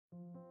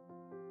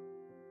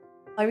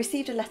I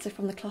received a letter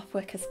from the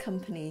Clothworkers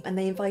Company and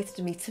they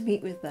invited me to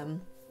meet with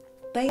them.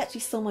 They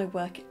actually saw my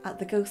work at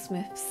the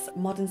Goldsmiths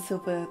Modern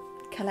Silver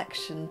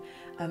collection,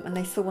 and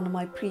they saw one of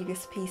my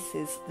previous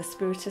pieces, the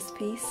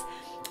Centrepiece,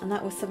 and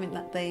that was something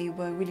that they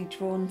were really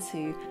drawn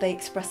to. They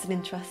expressed an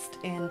interest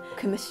in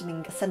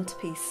commissioning a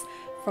centrepiece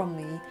from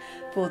me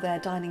for their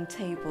dining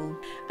table,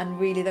 and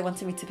really they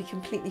wanted me to be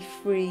completely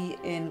free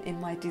in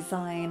my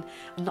design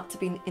and not to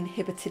be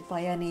inhibited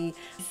by any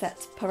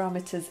set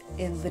parameters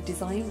in the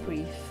design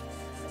brief.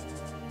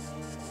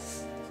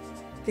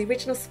 The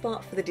original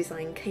spark for the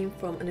design came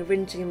from an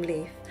eryngium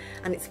leaf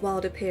and its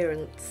wild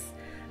appearance.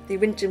 The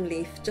eryngium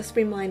leaf just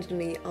reminded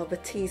me of a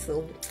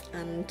teasel,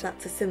 and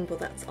that's a symbol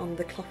that's on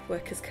the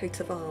clothworker's coat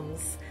of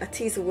arms. A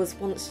teasel was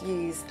once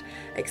used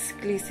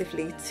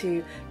exclusively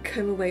to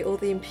comb away all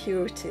the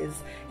impurities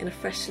in a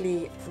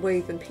freshly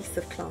woven piece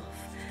of cloth.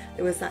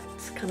 There was that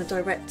kind of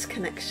direct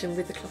connection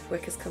with the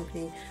Clothworkers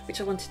Company which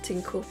I wanted to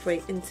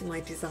incorporate into my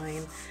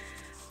design.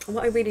 And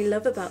what I really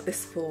love about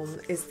this form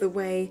is the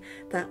way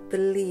that the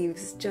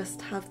leaves just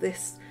have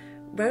this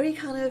very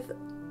kind of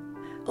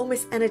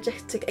almost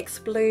energetic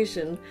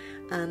explosion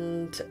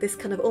and this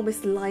kind of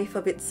almost life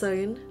of its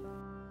own.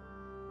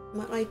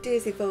 My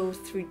ideas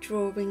evolved through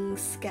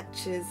drawings,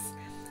 sketches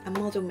and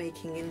model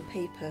making in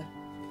paper.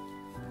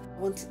 I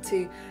wanted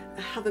to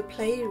have a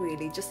play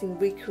really just in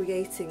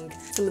recreating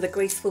some of the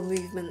graceful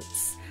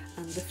movements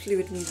and the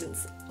fluid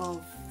movements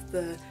of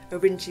the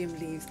eryngium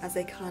leaves as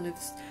they kind of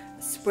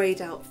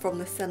sprayed out from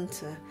the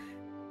centre.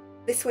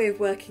 This way of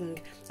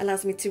working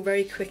allows me to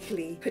very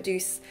quickly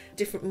produce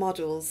different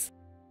models.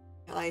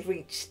 I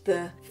reached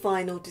the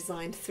final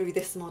design through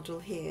this model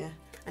here,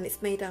 and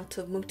it's made out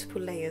of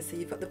multiple layers. So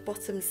you've got the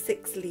bottom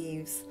 6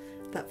 leaves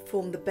that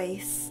form the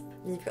base,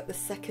 and you've got the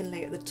second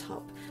layer at the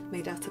top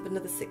made out of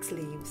another 6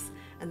 leaves,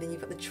 and then you've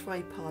got the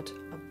tripod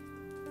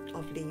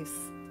of leaves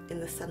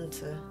in the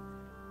centre.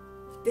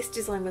 This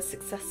design was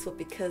successful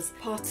because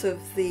part of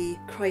the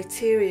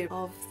criteria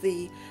of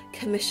the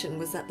commission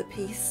was that the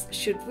piece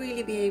should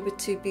really be able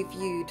to be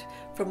viewed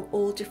from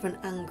all different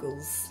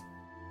angles.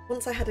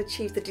 Once I had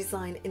achieved the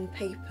design in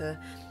paper,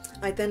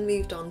 I then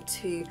moved on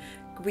to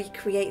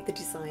recreate the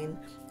design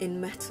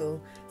in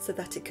metal so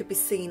that it could be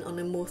seen on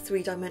a more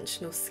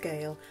 3-dimensional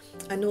scale,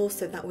 and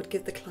also that would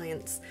give the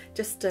clients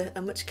just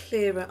a much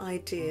clearer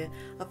idea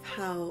of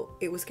how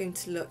it was going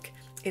to look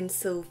in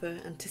silver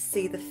and to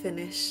see the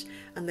finish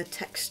and the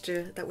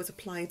texture that was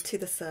applied to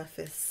the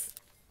surface.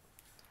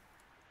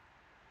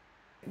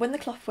 When the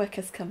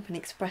Clothworkers Company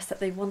expressed that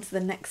they wanted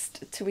the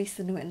next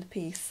Theresa Nguyen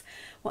piece,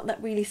 what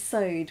that really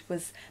sowed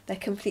was their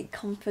complete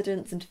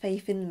confidence and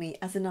faith in me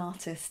as an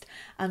artist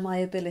and my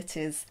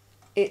abilities.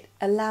 It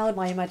allowed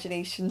my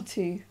imagination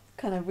to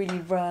kind of really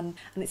run,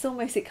 and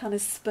it kind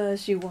of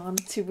spurs you on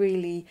to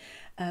really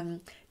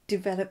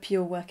develop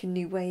your work in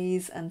new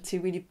ways and to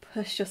really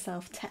push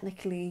yourself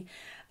technically,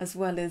 as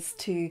well as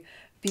to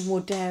be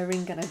more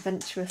daring and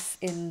adventurous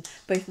in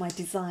both my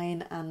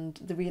design and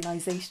the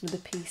realisation of the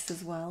piece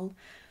as well.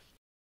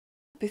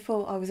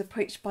 Before I was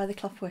approached by the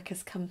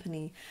Clothworkers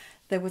Company,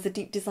 there was a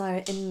deep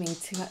desire in me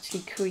to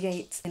actually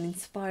create an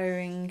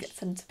inspiring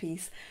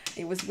centrepiece.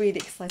 It was really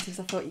exciting because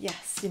I thought,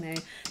 yes, you know,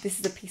 this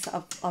is a piece that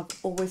I've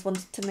always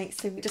wanted to make,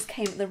 so it just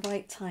came at the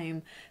right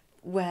time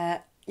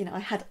where, you know, I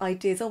had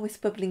ideas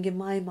almost bubbling in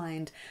my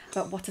mind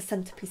about what a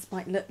centrepiece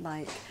might look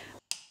like.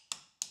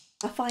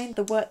 I find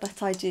the work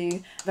that I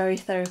do very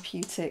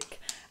therapeutic,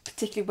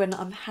 particularly when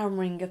I'm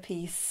hammering a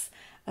piece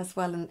as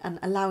well and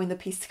allowing the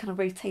piece to kind of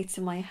rotate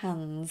in my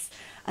hands,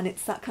 and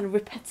it's that kind of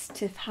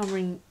repetitive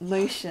hammering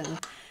motion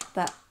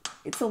that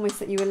it's almost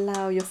that you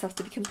allow yourself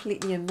to be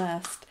completely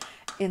immersed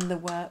in the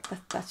work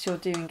that you're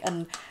doing,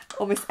 and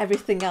almost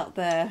everything out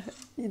there,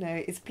 you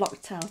know, is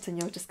blocked out and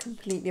you're just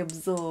completely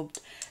absorbed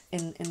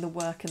in the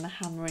work and the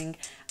hammering.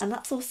 And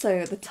that's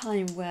also the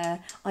time where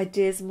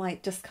ideas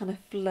might just kind of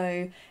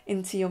flow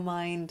into your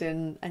mind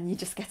and you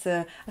just get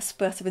a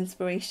spurt of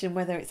inspiration,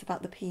 whether it's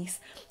about the piece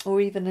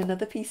or even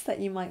another piece that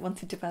you might want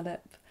to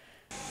develop.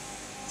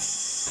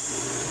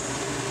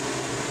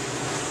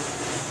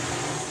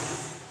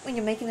 When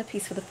you're making a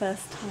piece for the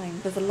first time,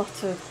 there's a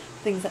lot of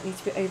things that need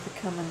to be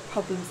overcome and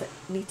problems that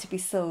need to be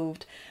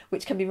solved,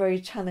 which can be very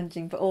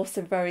challenging but also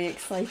very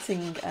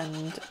exciting,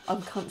 and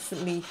I'm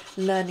constantly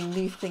learning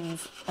new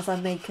things as I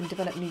make and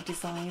develop new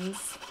designs.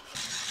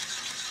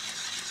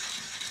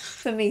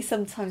 For me,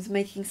 sometimes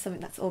making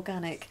something that's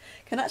organic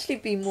can actually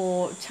be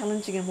more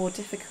challenging and more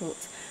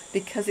difficult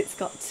because it's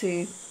got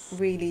to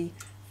really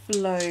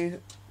flow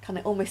kind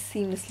of almost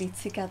seamlessly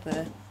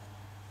together.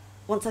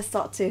 Once I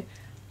start to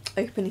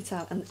open it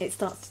out and it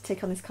starts to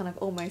take on this kind of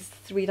almost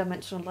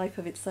 3-dimensional life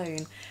of its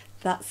own,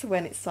 that's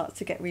when it starts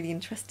to get really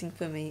interesting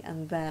for me,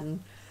 and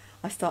then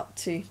I start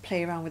to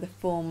play around with the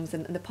forms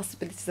and the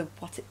possibilities of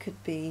what it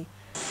could be.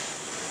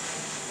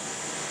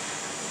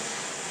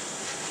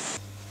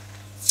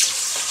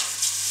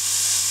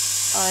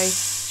 I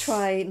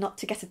try not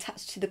to get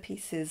attached to the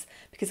pieces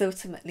because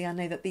ultimately I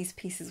know that these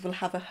pieces will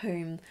have a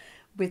home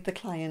with the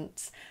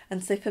client,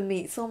 and so for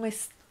me it's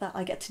almost that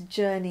I get to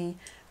journey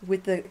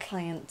with the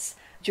client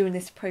during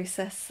this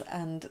process,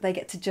 and they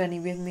get to journey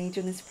with me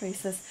during this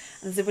process,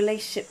 and there's a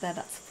relationship there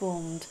that's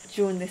formed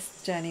during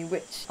this journey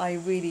which I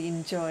really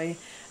enjoy,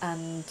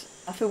 and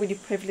I feel really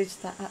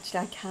privileged that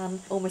actually I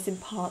can almost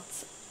impart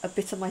a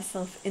bit of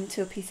myself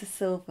into a piece of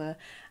silver,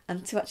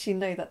 and to actually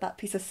know that that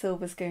piece of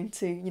silver is going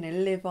to, you know,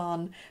 live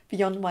on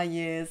beyond my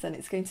years, and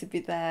it's going to be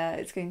there,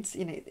 it's going to,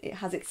 you know, it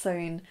has its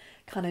own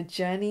kind of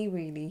journey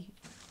really.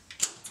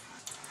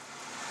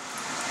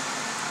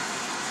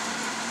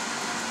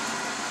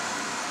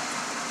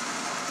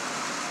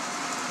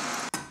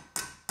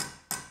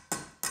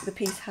 The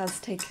piece has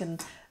taken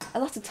a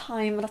lot of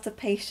time, a lot of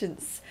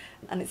patience,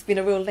 and it's been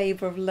a real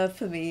labour of love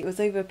for me. It was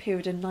over a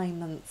period of 9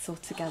 months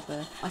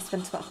altogether. I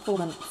spent about 4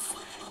 months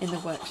in the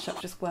workshop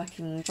just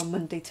working from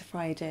Monday to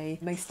Friday,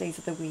 most days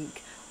of the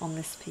week, on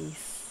this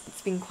piece.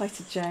 It's been quite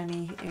a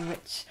journey in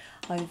which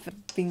I've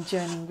been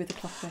journeying with the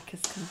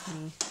Clothworkers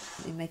Company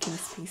in making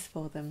this piece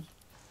for them.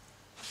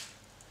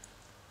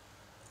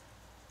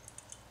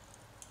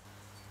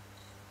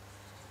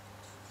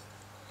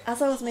 As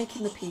I was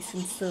making the piece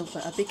in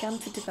silver, I began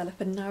to develop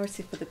a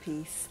narrative for the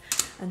piece,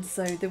 and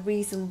so the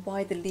reason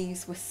why the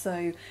leaves were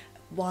so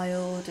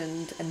wild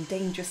and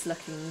dangerous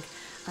looking,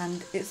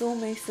 and it's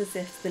almost as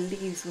if the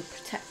leaves were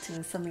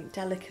protecting something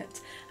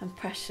delicate and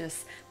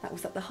precious that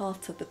was at the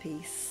heart of the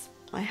piece.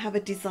 I have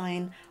a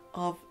design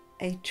of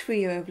a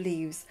trio of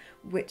leaves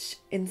which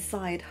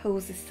inside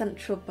holds a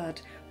central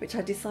bud which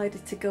I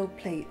decided to gold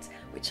plate,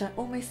 which are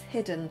almost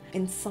hidden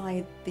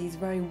inside these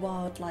very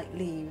wild-like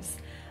leaves.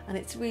 And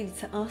it's really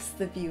to ask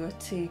the viewer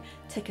to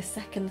take a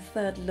second,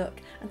 third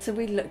look and to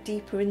really look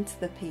deeper into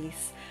the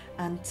piece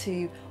and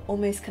to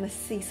almost kind of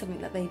see something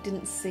that they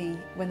didn't see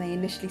when they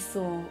initially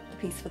saw the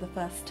piece for the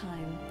first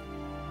time.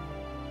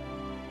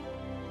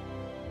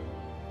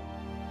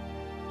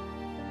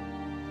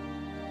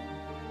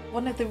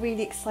 One of the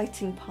really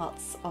exciting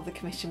parts of the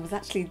commission was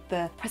actually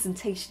the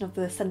presentation of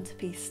the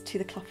centrepiece to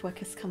the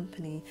Clothworkers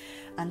Company,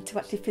 and to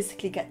actually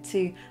physically get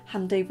to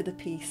hand over the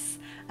piece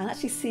and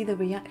actually see the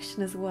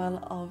reaction as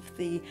well of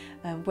the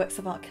Works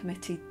of Art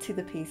Committee to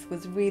the piece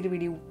was really,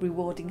 really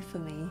rewarding for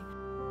me.